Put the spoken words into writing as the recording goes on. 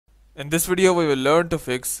In this video we will learn to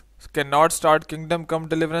fix cannot start Kingdom Come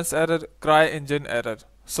Deliverance error, CryEngine error.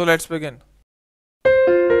 So let's begin.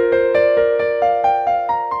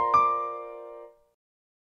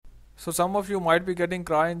 So some of you might be getting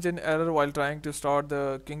CryEngine error while trying to start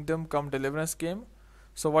the Kingdom Come Deliverance game.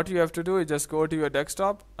 So what you have to do is just go to your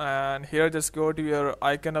desktop and here just go to your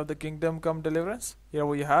icon of the Kingdom Come Deliverance. Here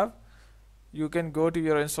we have. You can go to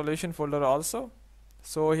your installation folder also.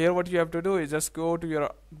 So here what you have to do is just go to your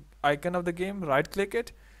icon of the game, right click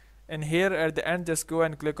it, and here at the end just go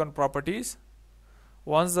and click on properties.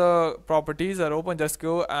 Once the properties are open, just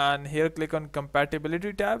go and here click on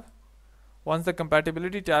compatibility tab. Once the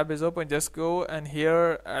compatibility tab is open, just go and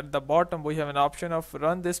here at the bottom we have an option of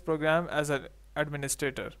run this program as an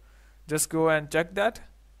administrator. Just go and check that,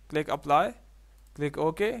 click apply, click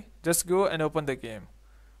OK, just go and open the game.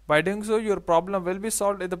 By doing so, your problem will be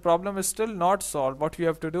solved. If the problem is still not solved, what you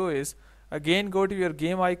have to do is again go to your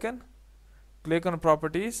game icon, click on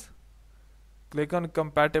properties, click on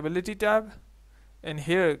compatibility tab, and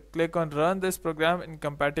here click on run this program in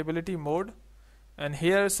compatibility mode, and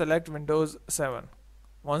here select Windows 7.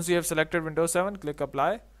 Once you have selected Windows 7, click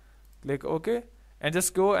apply, click OK, and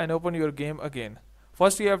just go and open your game again.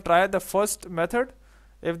 First you have tried the first method.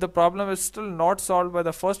 If the problem is still not solved by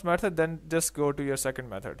the first method, then just go to your second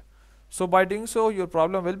method. So by doing so, your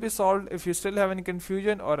problem will be solved. If you still have any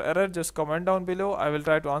confusion or error, just comment down below. I will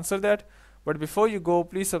try to answer that. But before you go,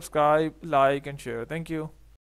 please subscribe, like and share. Thank you.